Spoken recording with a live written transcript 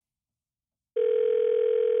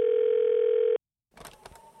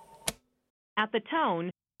At the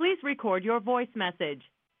tone, please record your voice message.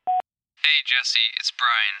 Hey Jesse, it's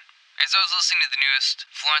Brian. As I was listening to the newest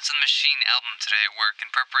Florence and the Machine album today at work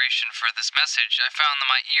in preparation for this message, I found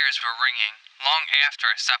that my ears were ringing long after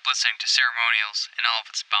I stopped listening to Ceremonials and all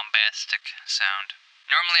of its bombastic sound.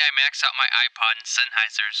 Normally I max out my iPod and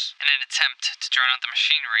Sennheisers in an attempt to drown out the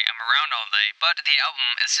machinery I'm around all day, but the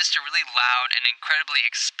album is just a really loud and incredibly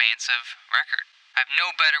expansive record. I have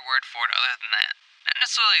no better word for it other than that. Not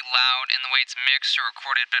necessarily loud in the way it's mixed or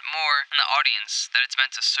recorded, but more in the audience that it's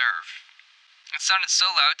meant to serve. It sounded so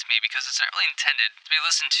loud to me because it's not really intended to be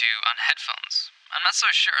listened to on headphones. I'm not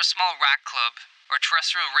so sure a small rock club or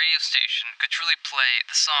terrestrial radio station could truly play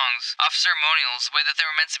the songs off Ceremonials the way that they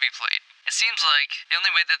were meant to be played. It seems like the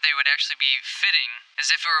only way that they would actually be fitting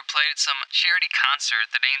is if it were played at some charity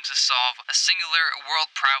concert that aims to solve a singular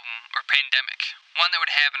world problem or pandemic, one that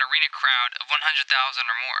would have an arena crowd of 100,000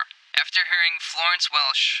 or more. After hearing Florence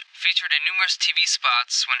Welch featured in numerous TV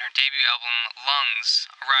spots when her debut album, Lungs,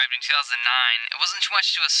 arrived in 2009, it wasn't too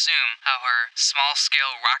much to assume how her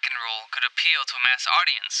small-scale rock and roll could appeal to a mass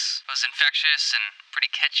audience. It was infectious and pretty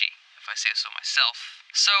catchy, if I say so myself.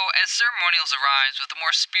 So, as Ceremonials arrives with a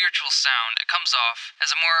more spiritual sound, it comes off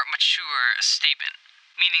as a more mature statement,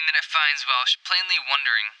 meaning that it finds Welsh plainly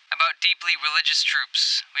wondering about deeply religious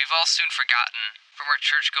tropes we've all soon forgotten from our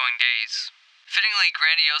church-going days. Fittingly,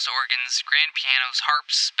 grandiose organs, grand pianos,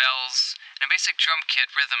 harps, bells, and a basic drum kit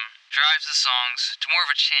rhythm drives the songs to more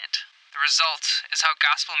of a chant. The result is how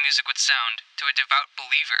gospel music would sound to a devout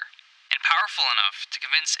believer, and powerful enough to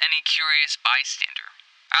convince any curious bystander.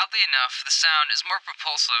 Oddly enough, the sound is more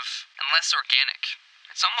propulsive and less organic.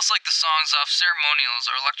 It's almost like the songs off Ceremonials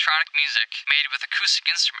are electronic music made with acoustic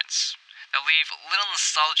instruments that leave little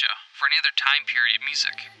nostalgia for any other time period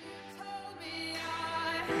music.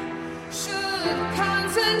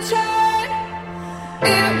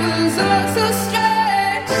 It was all so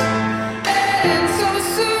strange and so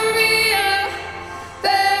surreal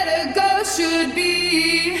that a ghost should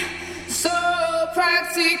be so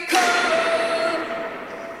practical.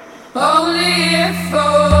 Only if for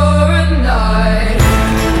a night,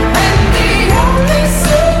 and the only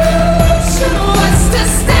solution was to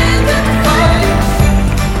stand and fight,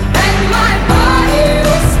 and my body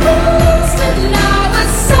was bruised and I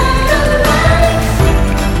was sad alive,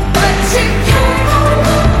 but you came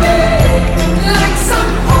over me like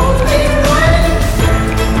some holy rain,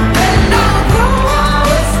 and although I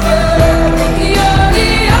was burning, you're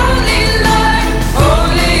the only light,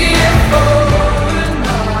 only if for a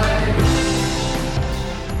night.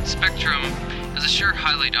 Spectrum is a sure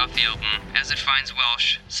highlight off the album, as it finds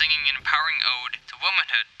Welsh singing an empowering ode to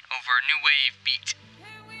womanhood over a new wave beat.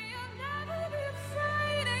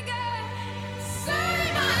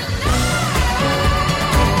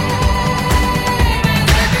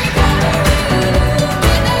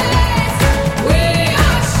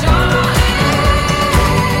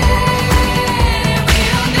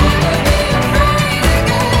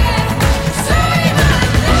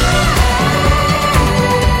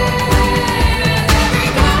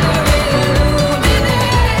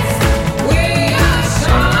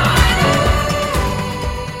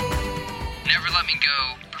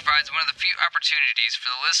 Opportunities for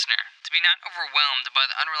the listener to be not overwhelmed by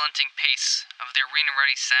the unrelenting pace of the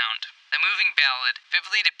arena-ready sound. The moving ballad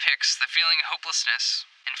vividly depicts the feeling of hopelessness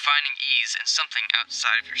and finding ease in something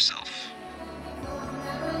outside of yourself.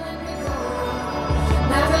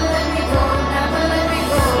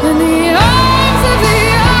 In the arms of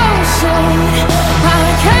the ocean, I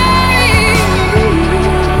carry you.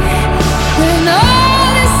 When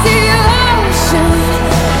all this devotion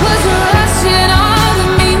was rushing out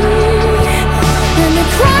of me, and the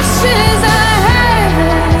crushes of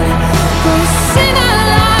heaven for a sinner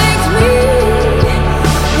like me,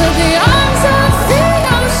 but the arms of the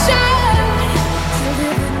ocean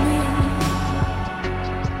delivered me.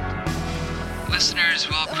 Listeners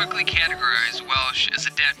will quickly categorize Welsh as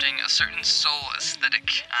adapting a certain soul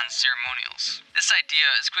aesthetic on Ceremonials. This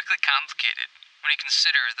idea is quickly complicated when you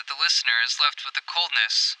consider that the listener is left with the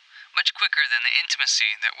coldness much quicker than the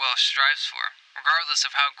intimacy that Welsh strives for, regardless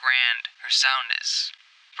of how grand her sound is.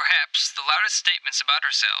 Perhaps the loudest statements about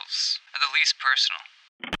ourselves are the least personal.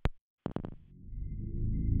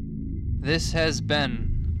 This has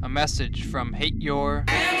been a message from Hate Your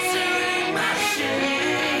Answering Machine.